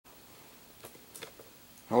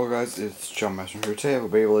Hello guys, it's John Master here. Today I have a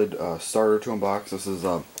Beyblade starter to unbox. This is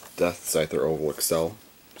Deathscyther Oval Accele.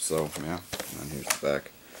 So, yeah, and then here's the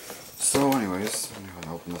back. So anyways, I'm going to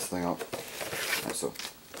open this thing up. Alright, so,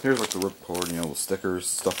 here's like the ripcord, you know, the stickers,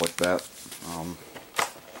 stuff like that. And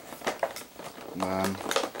then,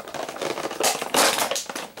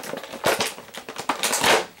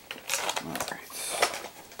 alright.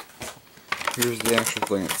 Here's the actual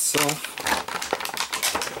thing itself.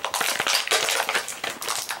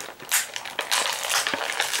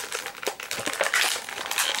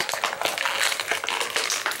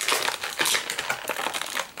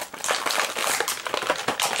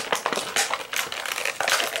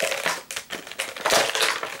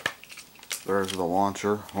 There's the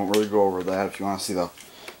launcher. I won't really go over that. If you want to see the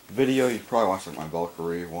video, you probably watched like my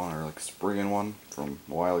Valkyrie one or like Spriggan one from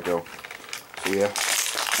a while ago. So yeah.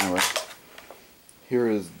 Anyway, here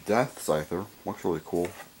is Deathscyther. Looks really cool.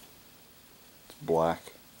 It's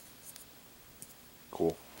black.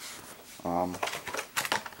 Cool.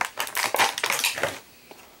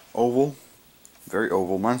 Oval. Very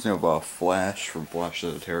oval. Reminds me of Flash from Flash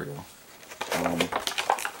Sagittario.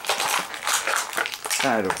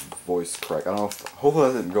 Kind of voice crack. I don't know if,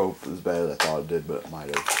 hopefully that didn't go as bad as I thought it did, but it might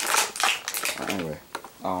have. Anyway,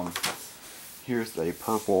 here's the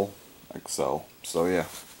purple Accele. So yeah,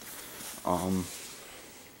 go ahead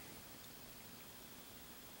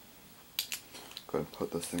and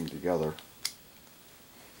put this thing together.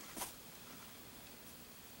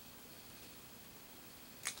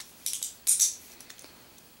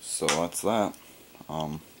 So that's that.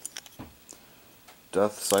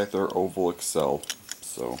 Deathscyther Oval Accele.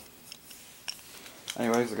 So,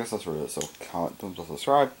 anyways, I guess that's really it. So, comment, thumbs up,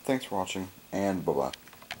 subscribe. Thanks for watching, and bye-bye.